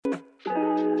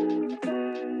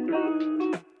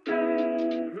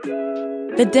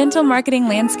The dental marketing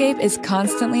landscape is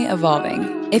constantly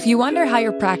evolving. If you wonder how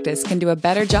your practice can do a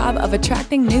better job of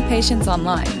attracting new patients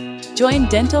online, join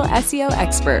dental SEO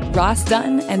expert Ross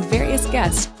Dunn and various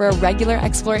guests for a regular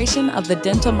exploration of the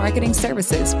dental marketing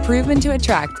services proven to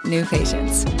attract new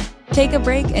patients. Take a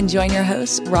break and join your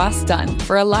host, Ross Dunn,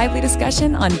 for a lively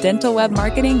discussion on Dental Web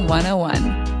Marketing 101.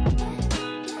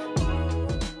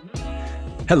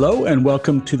 Hello, and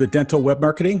welcome to the Dental Web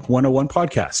Marketing 101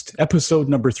 podcast, episode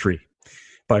number 3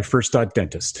 by First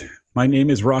Dentist. My name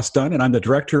is Ross Dunn, and I'm the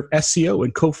Director of SEO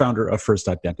and co-founder of First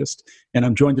Dentist. And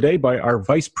I'm joined today by our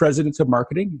Vice President of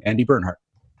Marketing, Andy Bernhardt.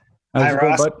 Hi,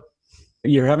 Ross. Bud?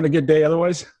 You're having a good day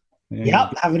otherwise?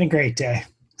 Yep, having a great day.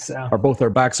 So, both our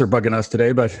backs are bugging us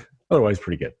today, but otherwise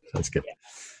pretty good. That's good. Yeah.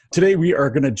 Today, we are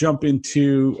going to jump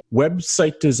into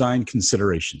website design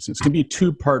considerations. It's going to be a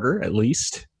two-parter at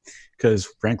least, because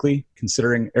frankly,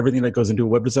 considering everything that goes into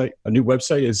a new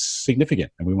website is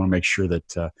significant, and we want to make sure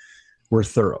that we're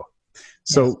thorough.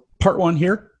 So part one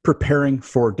here, preparing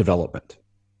for development.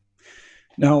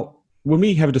 Now, when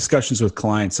we have discussions with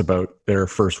clients about their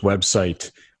first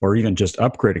website or even just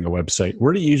upgrading a website,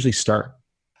 where do you usually start?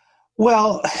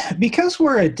 Well, because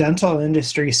we're a dental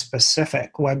industry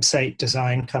specific website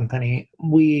design company,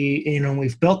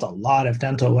 we've built a lot of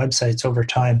dental websites over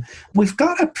time. We've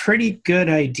got a pretty good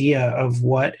idea of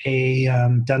what a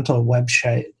dental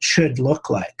website should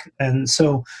look like. And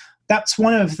so that's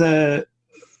one of the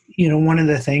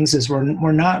things is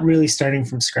we're not really starting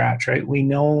from scratch, right? We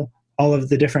know all of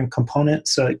the different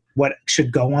components, so what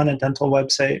should go on a dental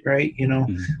website, right?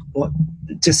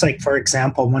 Just like, for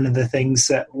example, one of the things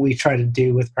that we try to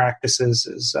do with practices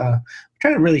is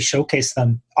try to really showcase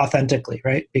them authentically,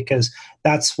 right? Because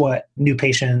that's what new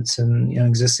patients and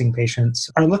existing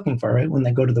patients are looking for, right? When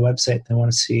they go to the website, they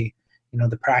want to see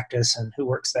the practice and who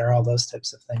works there, all those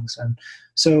types of things. And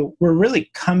so we're really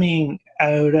coming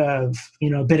out of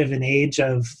a bit of an age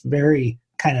of very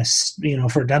kind of,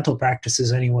 for dental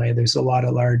practices anyway, there's a lot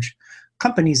of large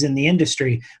companies in the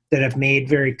industry that have made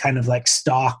very kind of like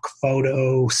stock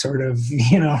photo sort of,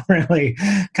 really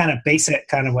kind of basic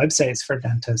kind of websites for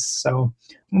dentists. So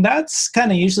that's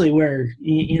kind of usually where,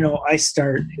 I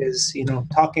start is,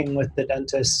 talking with the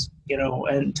dentists,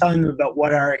 and telling them about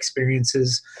what our experience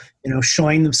is,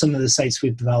 showing them some of the sites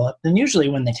we've developed. And usually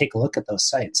when they take a look at those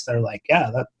sites, they're like, yeah,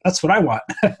 that's what I want.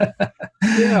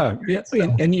 Yeah. So.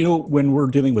 And when we're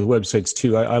dealing with websites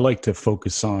too, I like to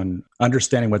focus on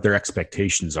understanding what their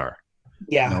expectations are.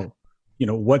 Yeah.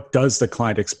 What does the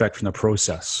client expect from the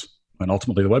process and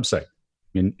ultimately the website? I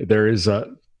mean, there is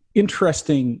a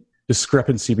interesting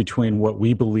discrepancy between what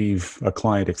we believe a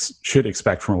client should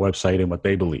expect from a website and what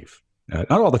they believe.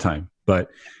 Not all the time, but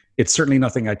it's certainly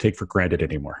nothing I take for granted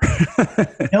anymore.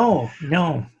 No.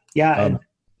 Yeah.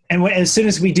 And as soon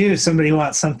as we do, somebody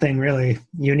wants something really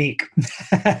unique.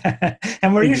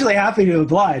 And we're usually happy to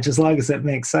oblige as long as it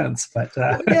makes sense. But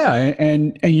yeah,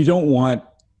 and you don't want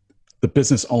the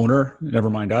business owner, never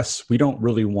mind us, we don't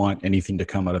really want anything to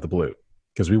come out of the blue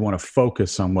because we want to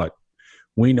focus on what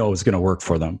we know is going to work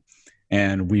for them.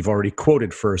 And we've already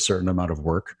quoted for a certain amount of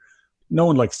work. No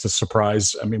one likes to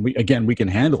surprise. I mean, we can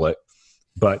handle it,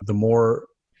 but the more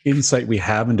insight we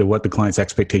have into what the client's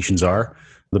expectations are,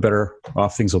 the better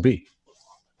off things will be.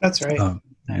 That's right.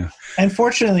 Yeah. And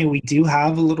fortunately, we do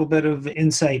have a little bit of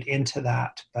insight into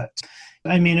that. But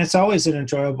I mean, it's always an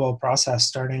enjoyable process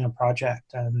starting a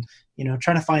project and,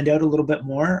 trying to find out a little bit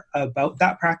more about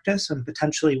that practice and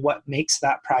potentially what makes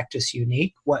that practice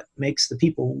unique, what makes the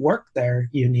people work there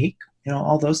unique,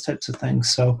 all those types of things.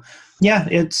 So yeah,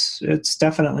 it's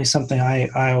definitely something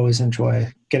I always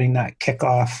enjoy, getting that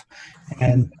kickoff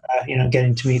and,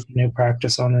 getting to meet new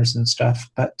practice owners and stuff.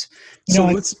 But,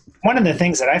 one of the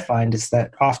things that I find is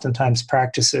that oftentimes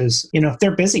practices,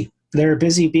 they're busy. They're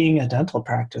busy being a dental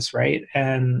practice, right?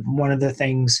 And one of the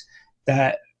things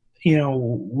that,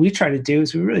 we try to do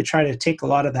is we really try to take a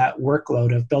lot of that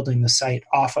workload of building the site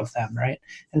off of them, right?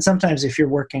 And sometimes if you're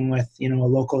working with, a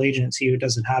local agency who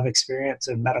doesn't have experience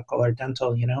in medical or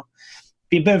dental,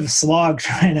 be a bit of a slog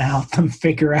trying to help them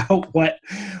figure out what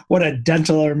a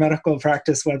dental or medical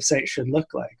practice website should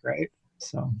look like, right?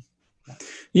 So,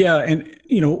 yeah, and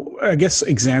I guess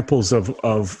examples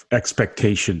of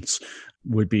expectations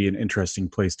would be an interesting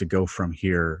place to go from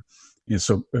here.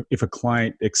 So if a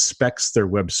client expects their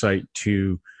website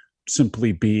to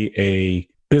simply be a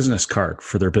business card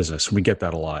for their business, and we get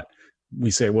that a lot, we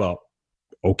say, well,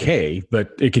 okay,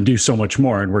 but it can do so much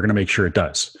more, and we're going to make sure it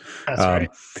does. That's right.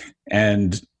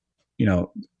 And,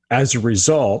 as a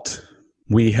result,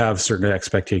 we have certain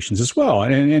expectations as well.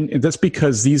 And that's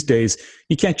because these days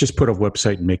you can't just put a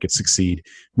website and make it succeed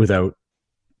without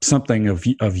something of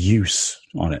use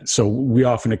on it. So we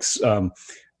often,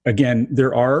 again,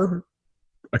 there are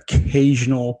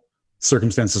occasional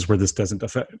circumstances where this doesn't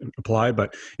apply,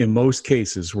 but in most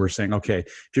cases, we're saying, okay,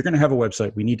 if you're going to have a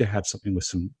website, we need to have something with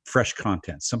some fresh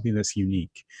content, something that's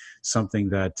unique, something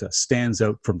that stands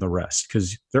out from the rest.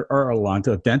 Because there are a lot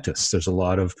of dentists, there's a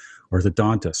lot of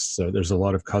orthodontists, so there's a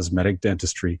lot of cosmetic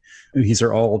dentistry. And these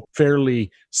are all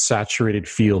fairly saturated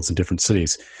fields in different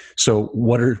cities. So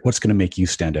what's going to make you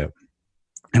stand out?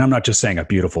 And I'm not just saying a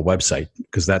beautiful website,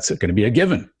 because that's going to be a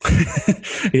given.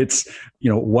 It's,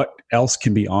 what else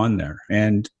can be on there?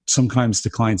 And sometimes the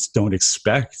clients don't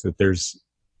expect that there's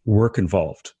work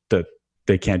involved that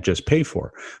they can't just pay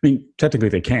for. I mean, technically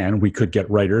they can. We could get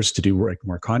writers to do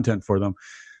more content for them.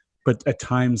 But at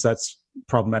times that's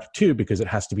problematic too, because it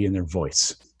has to be in their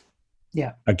voice.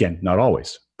 Yeah. Again, not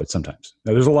always, but sometimes.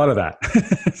 Now, there's a lot of that.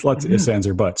 Lots of ifs, ands,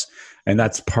 or buts. And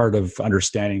that's part of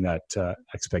understanding that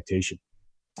expectation.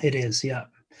 It is, yeah.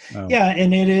 Yeah,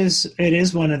 and it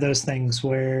is one of those things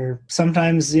where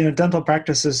sometimes, dental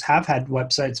practices have had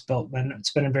websites built when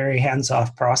it's been a very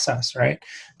hands-off process, right?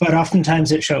 But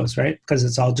oftentimes it shows, right? Because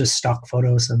it's all just stock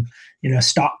photos and,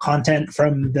 stock content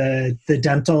from the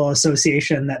dental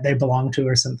association that they belong to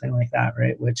or something like that,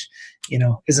 right? Which,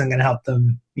 isn't going to help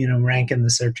them, rank in the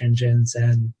search engines,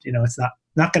 and, it's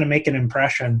not going to make an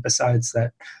impression besides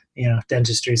that,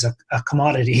 dentistry is a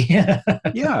commodity.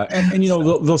 Yeah. And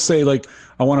they'll say, like,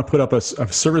 I want to put up a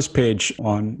service page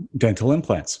on dental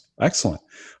implants. Excellent.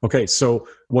 Okay. So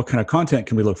what kind of content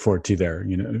can we look forward to there?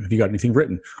 Have you got anything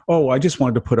written? Oh, I just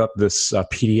wanted to put up this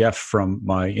PDF from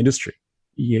my industry.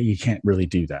 Yeah, you can't really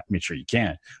do that. I mean, sure you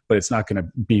can, but it's not going to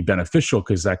be beneficial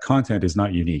because that content is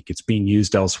not unique. It's being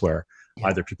used elsewhere. Yeah.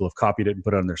 Either people have copied it and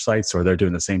put it on their sites, or they're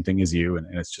doing the same thing as you, and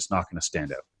it's just not going to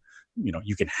stand out.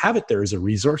 You can have it there as a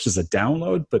resource, as a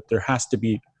download, but there has to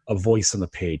be a voice on the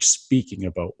page speaking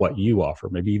about what you offer,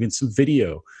 maybe even some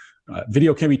video.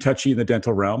 Video can be touchy in the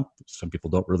dental realm. Some people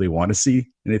don't really want to see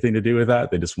anything to do with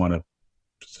that. They just want to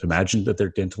imagine that their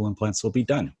dental implants will be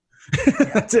done.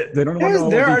 That's it. They don't want to know.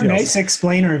 There are nice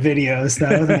explainer videos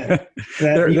though that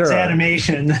use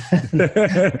animation,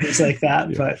 things like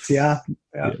that. But yeah,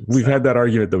 we've had that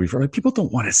argument though before. Like, people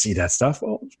don't want to see that stuff.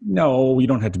 Well, no, you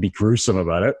don't have to be gruesome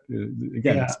about it.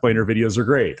 Again, explainer videos are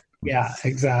great. Yeah,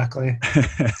 exactly.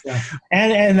 Yeah.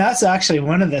 And that's actually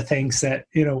one of the things that,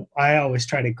 I always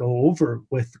try to go over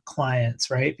with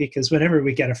clients, right? Because whenever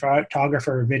we get a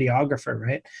photographer or videographer,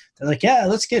 right, they're like, yeah,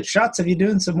 let's get shots of you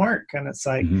doing some work. And it's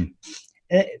like,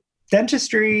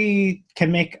 dentistry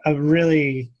can make a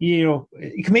really,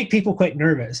 it can make people quite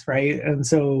nervous, right? And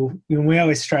so we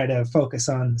always try to focus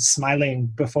on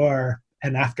smiling before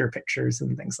and after pictures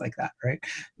and things like that, right?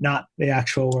 Not the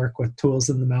actual work with tools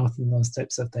in the mouth and those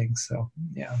types of things. So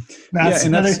that's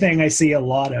another thing I see a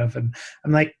lot of. And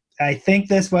I'm like, I think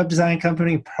this web design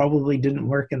company probably didn't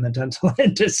work in the dental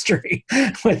industry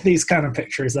with these kind of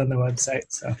pictures on the website.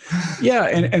 So yeah,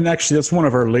 and actually that's one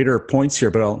of our later points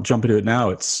here, but I'll jump into it now.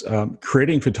 It's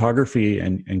creating photography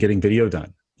and getting video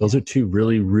done. Those are two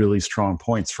really, really strong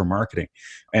points for marketing.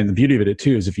 And the beauty of it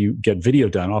too is if you get video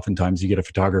done, oftentimes you get a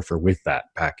photographer with that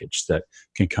package that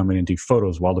can come in and do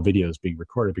photos while the video is being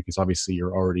recorded, because obviously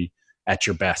you're already at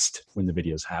your best when the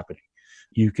video is happening.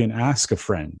 You can ask a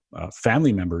friend, a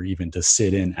family member even, to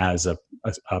sit in as a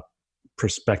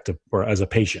prospective or as a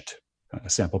patient, a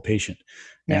sample patient.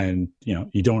 Yeah. And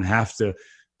you don't have to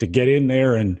get in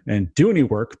there and do any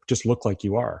work, just look like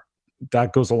you are.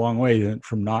 That goes a long way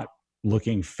from not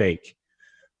looking fake,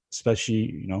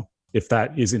 especially, if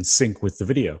that is in sync with the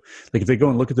video. Like if they go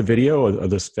and look at the video of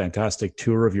this fantastic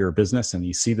tour of your business and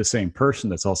you see the same person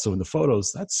that's also in the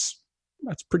photos, that's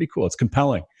pretty cool. It's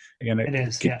compelling. And it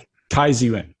is, ties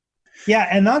you in. Yeah.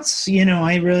 And that's,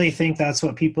 I really think that's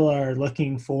what people are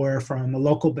looking for from a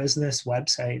local business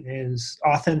website is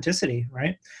authenticity,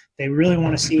 right? They really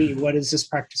want to see, what does this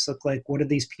practice look like? What do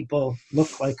these people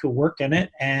look like who work in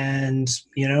it? And,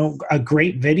 a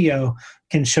great video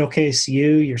can showcase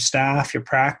you, your staff, your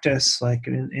practice, like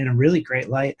in a really great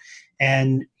light.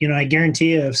 And, I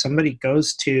guarantee you, if somebody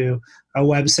goes to a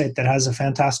website that has a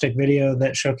fantastic video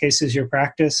that showcases your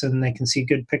practice and they can see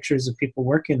good pictures of people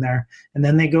working there, and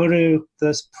then they go to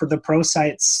the pro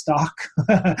site stock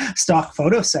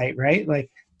photo site, right?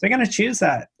 Like they're going to choose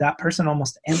that person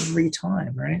almost every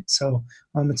time, right? So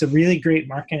it's a really great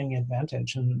marketing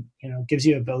advantage, and gives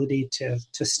you ability to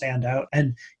stand out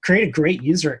and create a great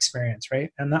user experience,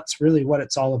 right? And that's really what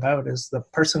it's all about, is the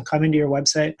person coming to your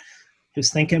website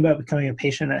who's thinking about becoming a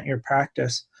patient at your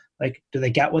practice. Like, do they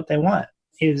get what they want?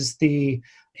 Is the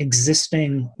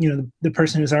existing, the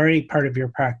person who's already part of your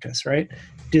practice, right?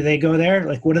 Do they go there?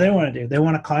 Like, what do they want to do? They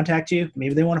want to contact you.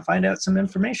 Maybe they want to find out some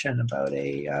information about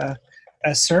a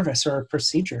service or a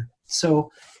procedure.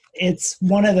 So it's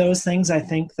one of those things, I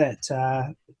think,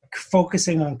 that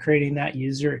focusing on creating that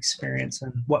user experience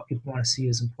and what people want to see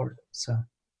is important. So,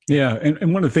 yeah.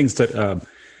 And one of the things that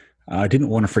I didn't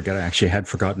want to forget, I actually had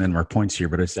forgotten in our points here,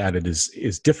 but it's added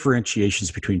is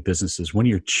differentiations between businesses. When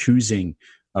you're choosing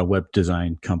a web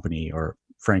design company, or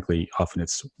frankly, often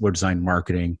it's web design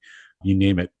marketing, you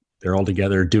name it, they're all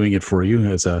together doing it for you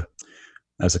as a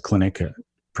clinic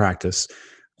practice.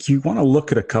 You want to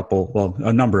look at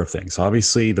a number of things.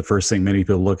 Obviously, the first thing many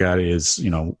people look at is,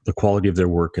 the quality of their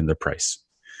work and the price.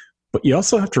 But you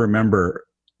also have to remember,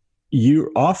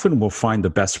 you often will find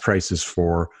the best prices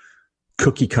for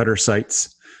cookie cutter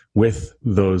sites with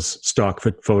those stock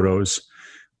photos.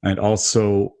 And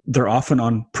also, they're often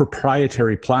on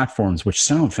proprietary platforms, which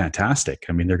sound fantastic.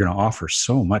 I mean, they're going to offer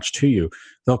so much to you.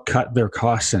 They'll cut their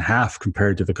costs in half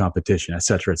compared to the competition, et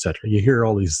cetera, et cetera. You hear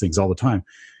all these things all the time.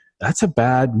 That's a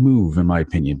bad move, in my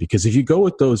opinion, because if you go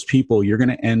with those people, you're going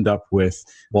to end up with,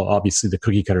 well, obviously the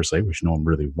cookie cutter site, which no one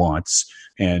really wants,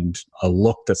 and a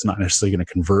look that's not necessarily going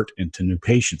to convert into new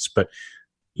patients. But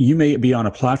you may be on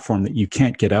a platform that you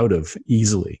can't get out of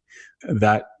easily.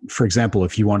 That, for example,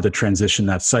 if you wanted to transition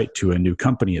that site to a new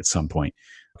company at some point,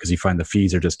 because you find the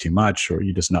fees are just too much, or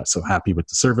you're just not so happy with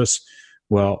the service,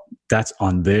 well, that's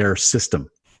on their system.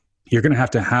 You're going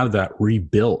to have that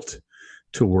rebuilt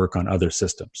to work on other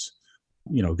systems.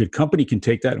 A good company can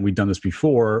take that, and we've done this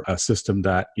before, a system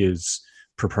that is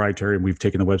proprietary, and we've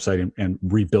taken the website and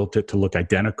rebuilt it to look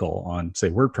identical on, say,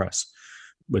 WordPress,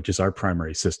 which is our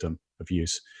primary system of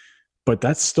use. But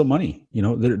that's still money.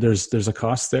 There's a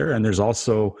cost there, and there's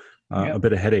also a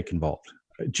bit of headache involved.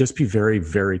 Just be very,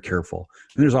 very careful.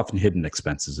 And there's often hidden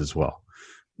expenses as well.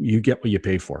 You get what you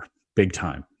pay for, big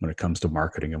time, when it comes to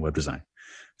marketing and web design.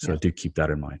 So do keep that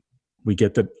in mind. We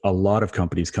get that a lot of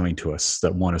companies coming to us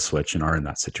that want to switch and are in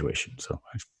that situation. So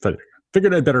I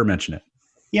figured I'd better mention it.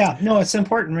 Yeah, no, it's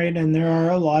important, right? And there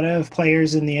are a lot of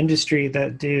players in the industry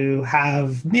that do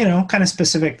have, kind of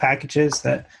specific packages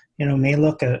that, may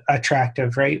look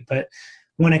attractive, right? But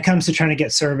when it comes to trying to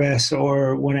get service,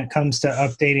 or when it comes to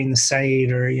updating the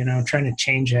site, or, trying to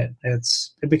change it,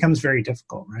 it becomes very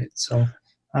difficult, right? So,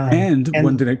 and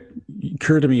one thing that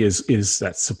occurred to me is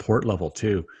that support level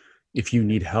too. If you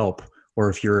need help, or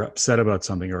if you're upset about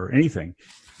something or anything,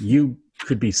 you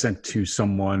could be sent to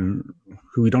someone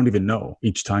who we don't even know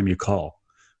each time you call.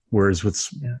 Whereas with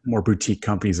more boutique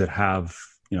companies that have,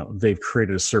 they've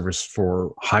created a service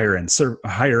for higher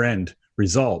end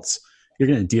results, you're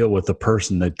going to deal with the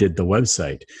person that did the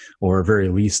website, or at very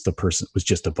least the person was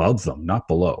just above them, not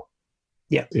below.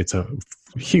 Yeah. It's a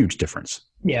huge difference.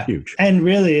 Yeah. Huge. And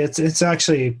really it's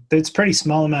actually pretty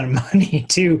small amount of money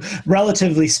too,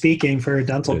 relatively speaking, for a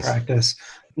dental practice,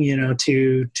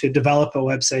 to develop a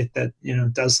website that,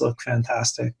 does look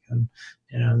fantastic, and,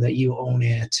 that you own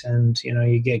it, and,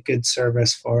 you get good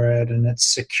service for it, and it's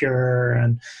secure,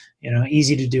 and,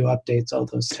 easy to do updates, all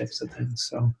those types of things.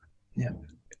 So, yeah.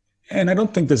 And I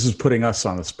don't think this is putting us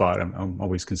on the spot. I'm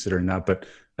always considering that. But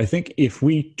I think if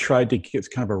we tried to get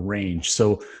kind of a range,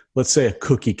 so let's say a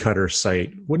cookie cutter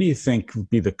site, what do you think would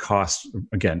be the cost?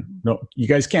 Again, no, you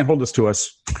guys can't hold this to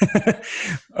us.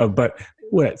 But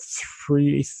what,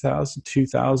 3,000,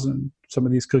 2,000, some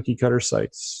of these cookie cutter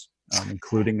sites,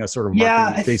 including a sort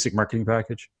of basic marketing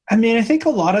package? I mean, I think a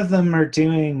lot of them are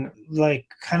doing like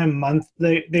kind of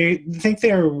they think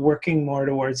they're working more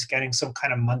towards getting some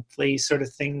kind of monthly sort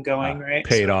of thing going, right?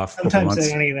 Pay it off. Sometimes they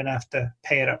don't even have to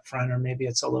pay it up front, or maybe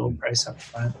it's a low price up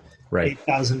front, right?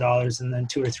 $8,000 and then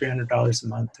 $200 or $300 a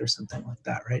month or something like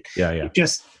that, right? Yeah.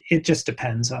 It just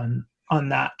depends on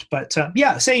that. But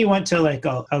say you went to like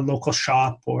a local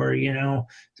shop, or,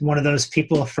 one of those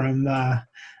people from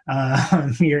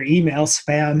your email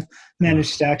spam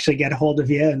managed to actually get a hold of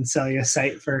you and sell you a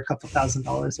site for a couple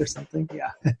 $1,000s or something.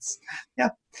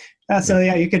 So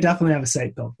you could definitely have a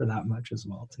site built for that much as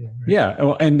well too. Right? Yeah.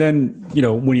 Well, and then,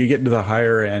 when you get into the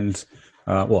higher end,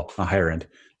 a higher end,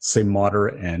 say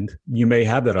moderate end, you may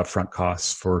have that upfront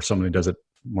cost for someone who does it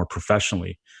more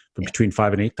professionally, but between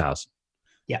 5,000 and 8,000.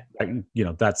 Yeah.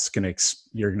 That's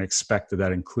you're going to expect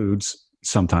that includes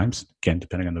sometimes, again,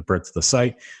 depending on the breadth of the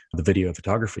site, the video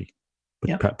photography,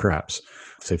 but perhaps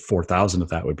say 4,000 of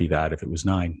that would be that if it was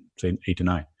 8 to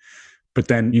 9. But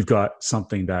then you've got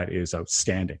something that is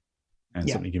outstanding and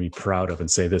something you can be proud of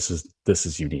and say, this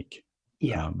is unique.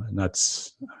 Yeah. And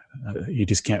that's, you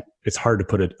just can't, it's hard to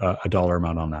put a dollar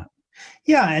amount on that.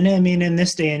 Yeah, and I mean, in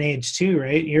this day and age too,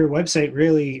 right? Your website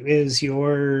really is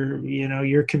your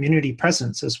community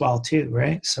presence as well too,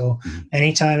 right? So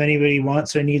anytime anybody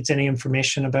wants or needs any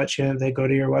information about you, they go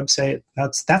to your website.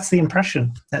 That's the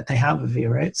impression that they have of you,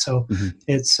 right? So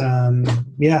it's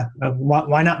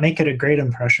why not make it a great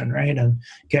impression, right? And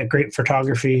get great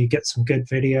photography, get some good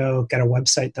video, get a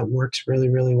website that works really,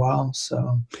 really well.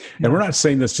 So, and we're not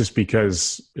saying this just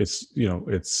because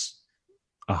it's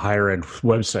a higher end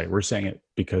website. We're saying it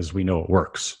because we know it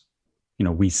works.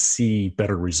 We see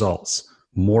better results,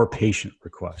 more patient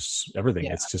requests, everything.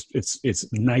 Yeah.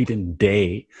 It's night and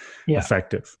day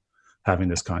effective having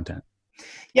this content.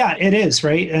 Yeah, it is,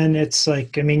 right? And it's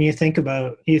like, I mean, you think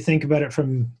about it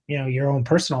from, your own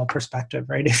personal perspective,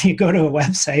 right? If you go to a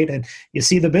website and you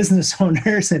see the business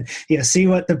owners and you see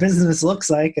what the business looks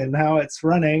like and how it's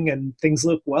running and things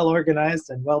look well organized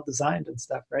and well designed and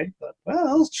stuff, right? But, well,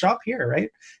 I'll shop here, right? And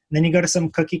then you go to some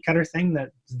cookie cutter thing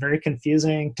that's very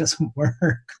confusing, doesn't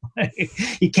work.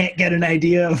 You can't get an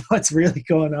idea of what's really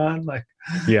going on. Like,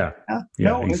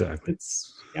 exactly.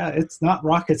 It's not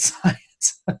rocket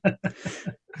science.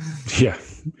 Yeah.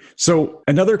 So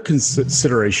another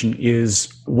consideration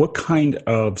is what kind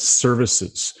of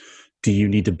services do you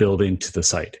need to build into the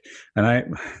site?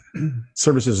 And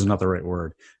services is not the right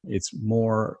word. It's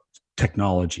more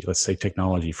technology. Let's say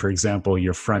technology. For example,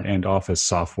 your front end office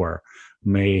software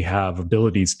may have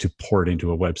abilities to port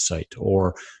into a website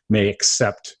or may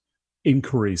accept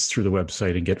inquiries through the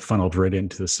website and get funneled right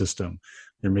into the system.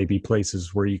 There may be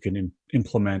places where you can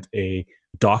implement a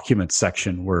document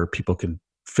section where people can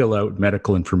fill out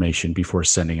medical information before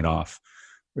sending it off.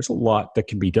 There's a lot that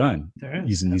can be done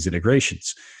using these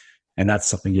integrations. And that's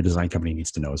something your design company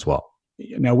needs to know as well.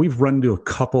 Now, we've run into a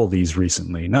couple of these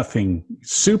recently, nothing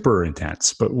super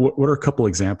intense, but what are a couple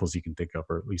examples you can think of,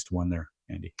 or at least one there,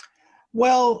 Andy?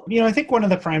 Well, I think one of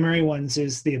the primary ones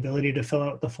is the ability to fill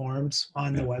out the forms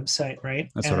on the website,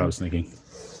 right? That's what I was thinking.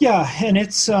 Yeah, and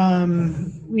it's,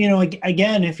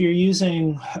 again, if you're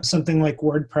using something like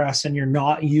WordPress and you're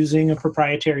not using a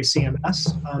proprietary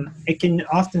CMS, it can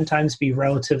oftentimes be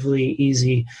relatively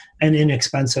easy and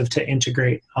inexpensive to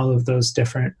integrate all of those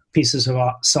different pieces of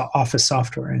office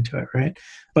software into it, right?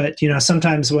 But,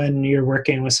 sometimes when you're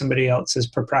working with somebody else's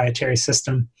proprietary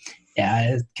system,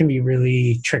 it can be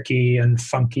really tricky and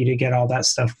funky to get all that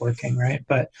stuff working, right?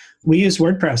 But we use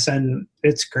WordPress and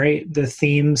it's great. The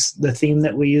theme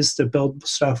that we use to build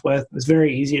stuff with is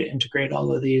very easy to integrate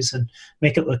all of these and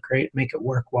make it look great, make it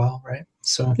work well, right?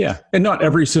 So and not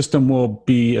every system will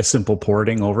be a simple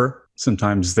porting over.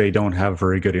 Sometimes they don't have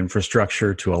very good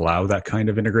infrastructure to allow that kind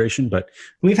of integration, but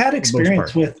we've had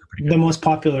experience with the most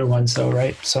popular ones though,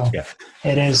 right? So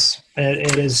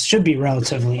it should be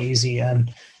relatively easy.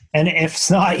 And if it's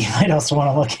not, you might also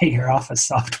want to look at your office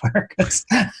software.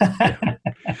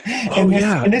 In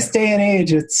this day and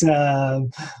age, it's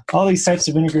all these types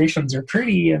of integrations are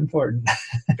pretty important.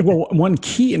 Well, one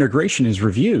key integration is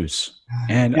reviews.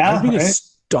 And I've been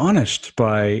astonished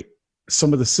by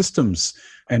some of the systems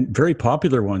and very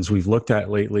popular ones we've looked at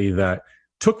lately that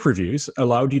took reviews,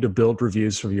 allowed you to build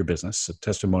reviews for your business,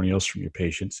 testimonials from your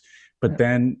patients, but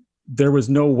then there was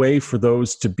no way for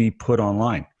those to be put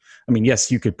online. I mean, yes,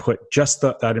 you could put just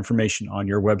that information on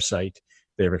your website.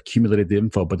 They've accumulated the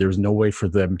info, but there's no way for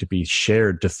them to be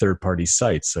shared to third-party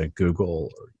sites like Google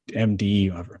or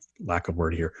MD, lack of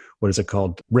word here. What is it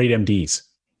called?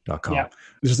 RateMDs.com. Yeah.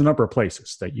 There's a number of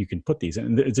places that you can put these,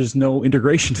 and there's no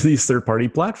integration to these third-party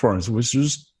platforms, which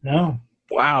is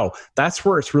wow. That's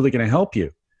where it's really going to help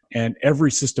you. And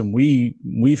every system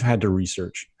we've had to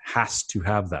research has to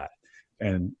have that.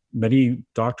 And many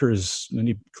doctors,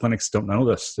 many clinics don't know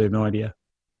this. They have no idea.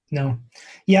 No.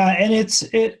 Yeah. And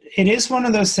it is one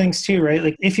of those things too, right?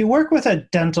 Like if you work with a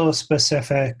dental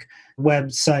specific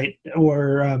website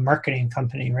or a marketing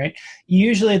company, right?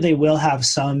 Usually they will have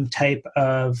some type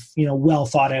of, well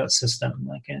thought out system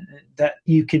like that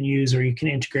you can use or you can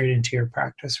integrate into your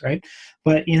practice, right?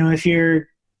 But, if you're,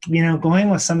 going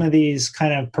with some of these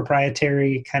kind of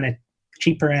proprietary kind of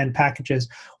cheaper end packages,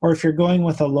 or if you're going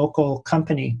with a local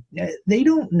company, they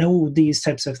don't know these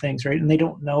types of things, right? And they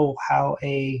don't know how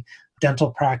a dental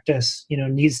practice,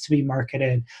 needs to be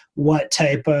marketed, what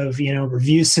type of,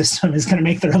 review system is going to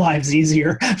make their lives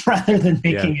easier rather than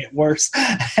making it worse.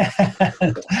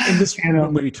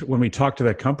 When we talk to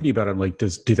that company about it, I'm like, do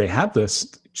they have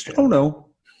this? Oh, no,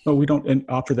 we don't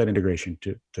offer that integration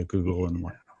to Google and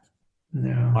what.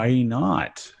 No. Why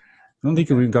not? I don't think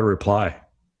we even got a reply.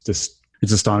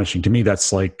 It's astonishing to me.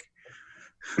 That's like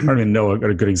I don't even know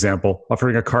a good example.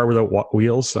 Offering a car without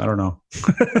wheels. I don't know.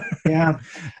 Yeah.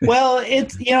 Well,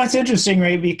 it's interesting,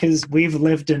 right? Because we've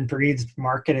lived and breathed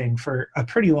marketing for a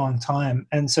pretty long time.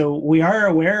 And so we are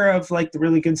aware of like the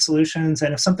really good solutions.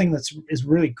 And if something is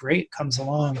really great comes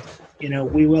along,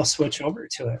 we will switch over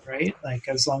to it, right? Like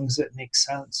as long as it makes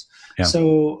sense. Yeah.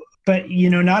 So, but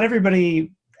not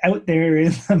everybody out there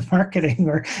in the marketing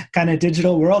or kind of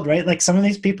digital world, right? Like some of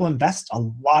these people invest a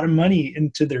lot of money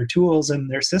into their tools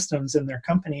and their systems in their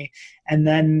company, and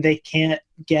then they can't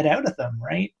get out of them,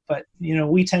 right? But,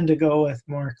 we tend to go with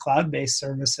more cloud-based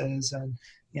services and,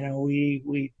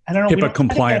 we I don't know. HIPAA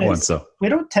compliant ones though. We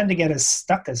don't tend to get as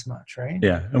stuck as much, right?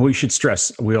 Yeah. And we should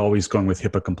stress, we're always going with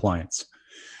HIPAA compliance.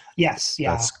 Yes.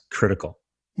 Yeah. That's critical.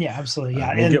 Yeah, absolutely.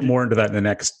 Yeah. We'll get more into that in the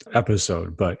next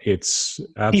episode, but it's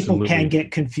absolutely... People can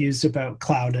get confused about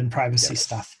cloud and privacy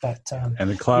stuff, but... and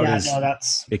the cloud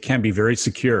it can be very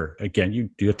secure. Again, you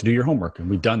do have to do your homework, and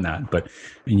we've done that,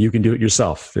 and you can do it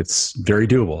yourself. It's very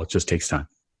doable. It just takes time.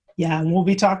 Yeah, and we'll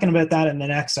be talking about that in the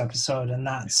next episode, and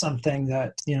that's something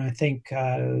that I think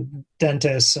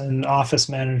dentists and office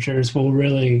managers will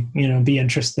really be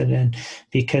interested in,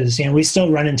 because we still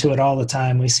run into it all the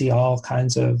time. We see all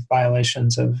kinds of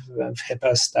violations of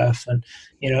HIPAA stuff and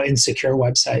insecure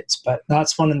websites, but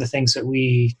that's one of the things that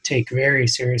we take very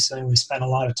seriously, and we spend a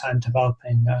lot of time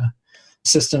developing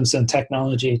systems and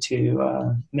technology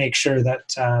to make sure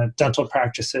that dental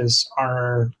practices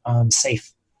are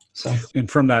safe. So, and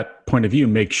from that point of view,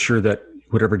 make sure that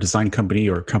whatever design company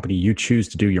or company you choose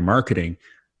to do your marketing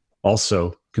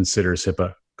also considers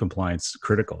HIPAA compliance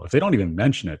critical. If they don't even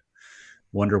mention it,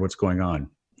 wonder what's going on.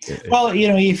 Well,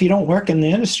 if you don't work in the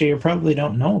industry, you probably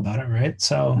don't know about it, right?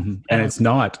 So, and it's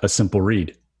not a simple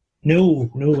read. No,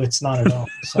 it's not at all.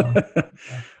 So,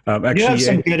 actually, you have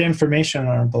some good information on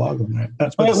our blog on it,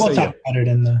 but we'll talk about it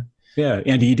in the... Yeah,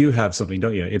 Andy, you do have something,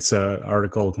 don't you? It's an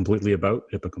article completely about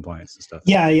HIPAA compliance and stuff.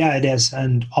 Yeah, it is,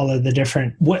 and all of the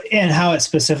different and how it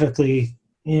specifically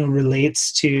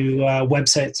relates to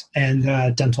websites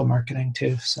and dental marketing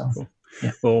too. So, cool.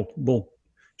 Yeah. Well, we'll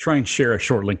try and share a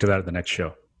short link to that at the next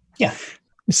show. Yeah.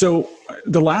 So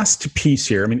the last piece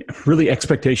here, really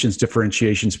expectations,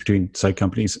 differentiations between site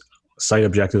companies, site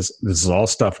objectives. This is all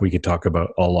stuff we could talk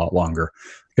about a lot longer,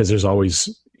 because there's always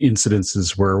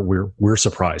incidences where we're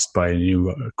surprised by a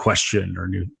new question or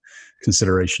new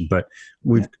consideration. But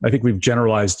I think we've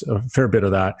generalized a fair bit of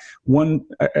that. One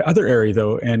other area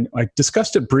though, and I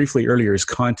discussed it briefly earlier, is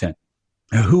content.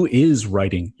 Who is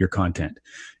writing your content?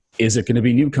 Is it going to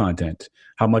be new content?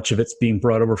 How much of it's being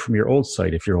brought over from your old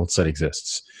site, if your old site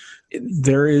exists?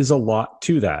 There is a lot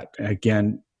to that.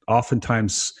 Again,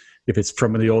 oftentimes if it's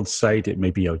from the old site, it may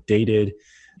be outdated.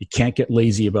 You can't get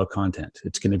lazy about content.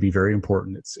 It's going to be very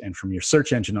important. And from your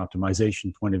search engine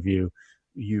optimization point of view,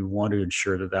 you want to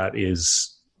ensure that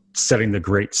is setting the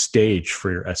great stage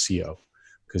for your SEO,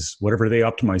 because whatever they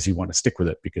optimize, you want to stick with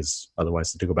it, because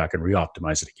otherwise they have to go back and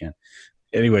re-optimize it again.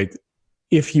 Anyway,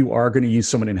 if you are going to use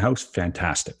someone in-house,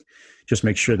 fantastic. Just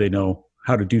make sure they know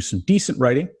how to do some decent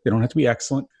writing. They don't have to be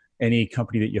excellent. Any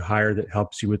company that you hire that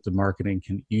helps you with the marketing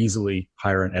can easily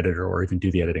hire an editor or even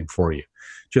do the editing for you.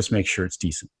 Just make sure it's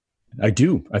decent. I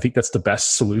think that's the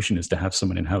best solution, is to have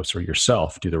someone in-house or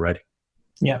yourself do the writing.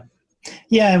 Yeah.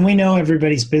 Yeah. And we know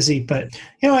everybody's busy, but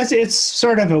it's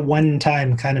sort of a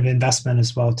one-time kind of investment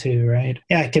as well too, right?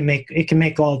 Yeah. It can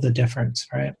make all the difference.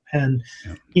 Right. And,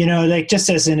 like just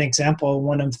as an example,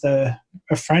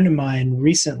 a friend of mine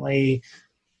recently,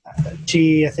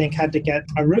 she, I think, had to get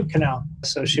a root canal.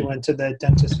 So she went to the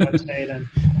dentist website, and,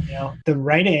 the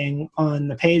writing on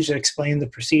the page that explained the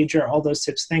procedure, all those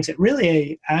types of things, it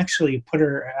really actually put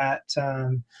her at,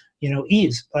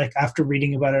 ease, like after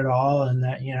reading about it all, and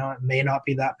that, it may not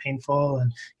be that painful,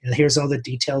 and here's all the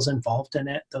details involved in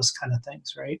it, those kind of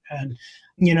things. Right. And,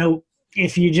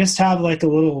 if you just have like a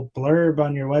little blurb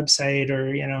on your website,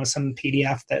 or some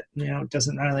PDF that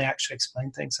doesn't really actually explain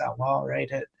things that well,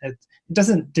 right? It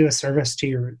doesn't do a service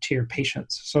to your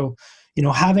patients. So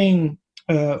having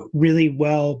really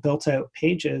well built out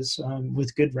pages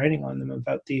with good writing on them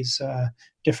about these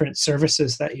different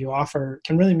services that you offer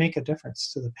can really make a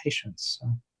difference to the patients. So.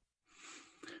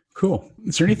 Cool.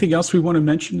 Is there anything else we want to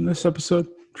mention in this episode?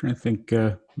 I'm trying to think.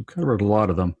 We covered a lot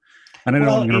of them. And I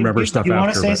don't remember stuff after. You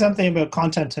want to say something about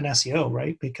content and SEO,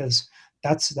 right? Because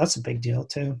that's a big deal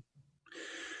too.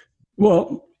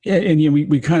 Well, and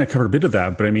we kind of covered a bit of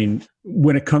that, but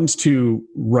when it comes to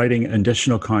writing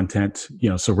additional content,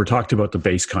 so we're talking about the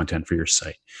base content for your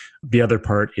site. The other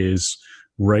part is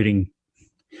writing,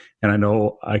 and I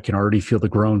know I can already feel the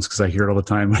groans because I hear it all the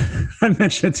time. I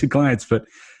mention it to clients, but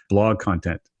blog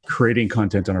content. creating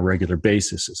content on a regular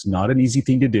basis. It's not an easy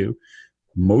thing to do.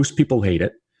 Most people hate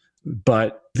it,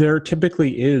 but there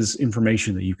typically is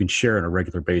information that you can share on a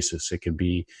regular basis. It could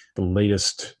be the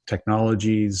latest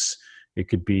technologies. It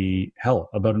could be,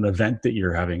 about an event that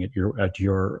you're having at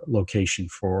your location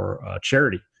for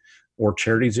charity, or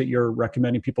charities that you're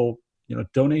recommending people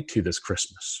donate to this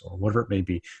Christmas, or whatever it may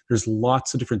be. There's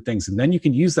lots of different things. And then you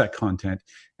can use that content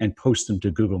and post them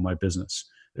to Google My Business.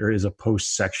 There is a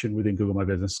post section within Google My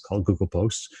Business called Google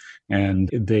Posts, and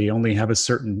they only have a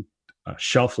certain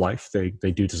shelf life. They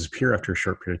do disappear after a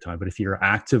short period of time. But if you're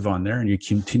active on there and you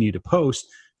continue to post,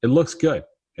 it looks good.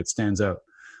 It stands out.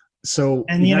 So,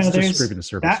 and there's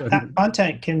that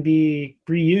content can be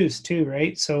reused too,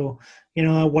 right? So,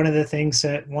 one of the things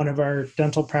that one of our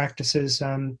dental practices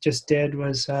just did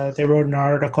was they wrote an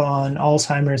article on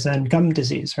Alzheimer's and gum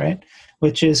disease, right?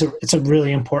 Which is it's a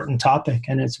really important topic,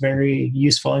 and it's very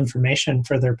useful information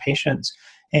for their patients.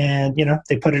 And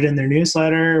they put it in their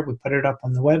newsletter. We put it up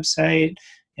on the website.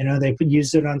 They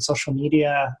used it on social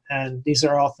media, and these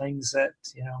are all things that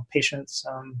patients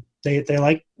they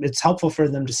like. It's helpful for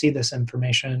them to see this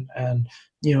information, and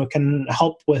it can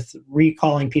help with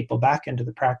recalling people back into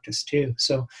the practice too.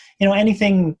 So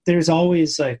anything, there's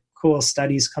always like cool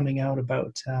studies coming out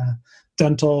about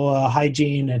dental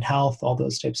hygiene and health, all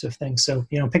those types of things. So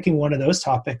picking one of those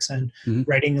topics and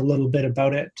writing a little bit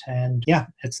about it, and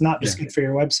it's not just good for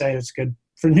your website; it's good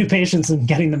for new patients and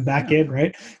getting them back in,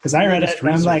 right? Because I read it and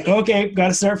I'm like, okay, got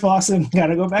to start flossing, got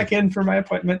to go back in for my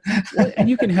appointment. And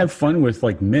you can have fun with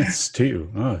like myths too.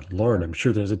 Oh, Lord, I'm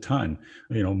sure there's a ton.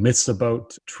 Myths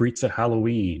about treats at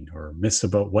Halloween, or myths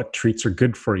about what treats are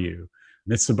good for you,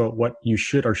 myths about what you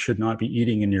should or should not be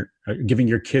eating in your giving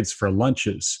your kids for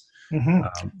lunches.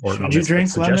 Or should you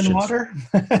drink lemon water?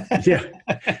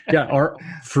 yeah. Or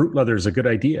fruit leather is a good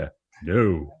idea.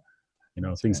 No,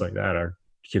 things like that. Our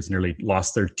kids nearly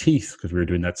lost their teeth because we were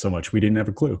doing that so much. We didn't have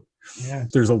a clue. Yeah.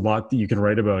 There's a lot that you can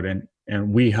write about, and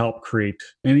we help create.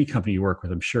 Any company you work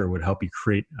with, I'm sure, would help you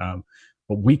create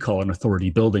what we call an authority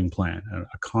building plan,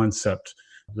 a concept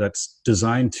that's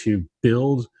designed to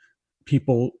build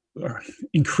people,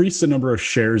 increase the number of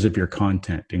shares of your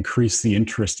content, increase the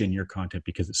interest in your content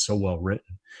because it's so well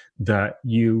written that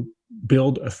you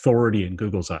build authority in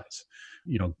Google's eyes.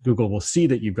 Google will see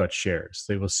that you've got shares.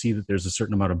 They will see that there's a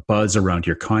certain amount of buzz around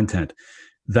your content.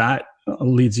 That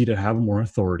leads you to have more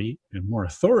authority, and more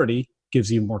authority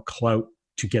gives you more clout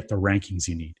to get the rankings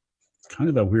you need. Kind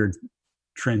of a weird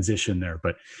transition there.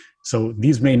 But so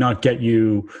these may not get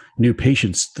you new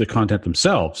patients, the content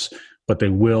themselves, but they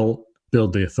will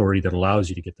build the authority that allows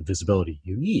you to get the visibility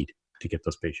you need to get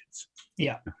those patients.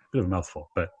 Yeah. A bit of a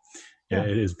mouthful, but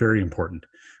it is very important.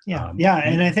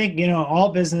 And I think,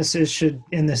 all businesses should,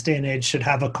 in this day and age, should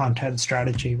have a content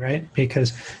strategy, right?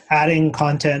 Because adding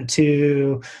content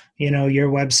to, your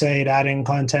website, adding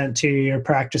content to your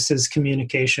practices,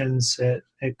 communications,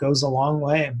 it goes a long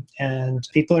way, and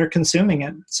people are consuming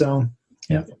it. So,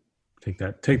 take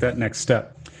that next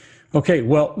step. Okay,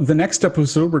 well, the next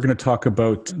episode, we're going to talk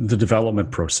about the development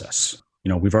process.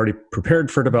 We've already prepared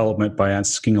for development by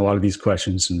asking a lot of these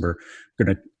questions, and we're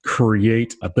going to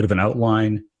create a bit of an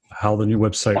outline, how the new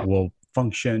website will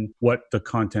function, what the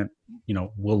content,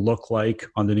 will look like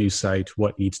on the new site,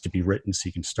 what needs to be written so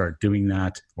you can start doing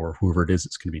that, or whoever it is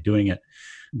that's going to be doing it.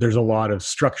 There's a lot of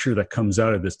structure that comes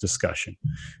out of this discussion.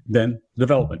 Then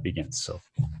development begins. So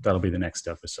that'll be the next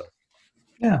episode.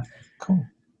 Yeah, cool.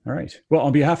 All right. Well,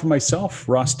 on behalf of myself,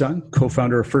 Ross Dunn,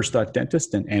 co-founder of First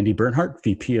Dentist, and Andy Bernhardt,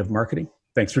 VP of Marketing,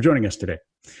 thanks for joining us today.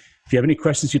 If you have any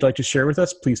questions you'd like to share with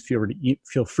us, please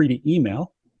feel free to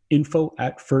email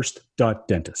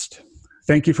info@first.dentist.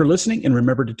 Thank you for listening, and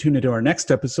remember to tune into our next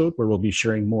episode where we'll be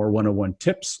sharing more 101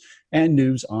 tips and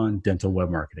news on dental web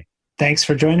marketing. Thanks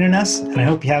for joining us, and I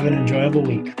hope you have an enjoyable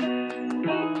week.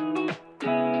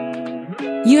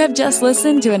 You have just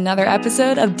listened to another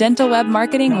episode of Dental Web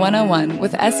Marketing 101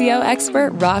 with SEO expert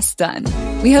Ross Dunn.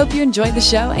 We hope you enjoyed the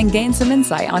show and gained some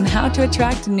insight on how to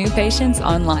attract new patients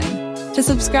online. To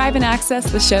subscribe and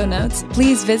access the show notes,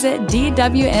 please visit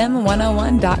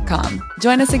dwm101.com.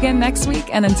 Join us again next week,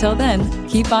 and until then,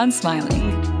 keep on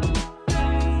smiling.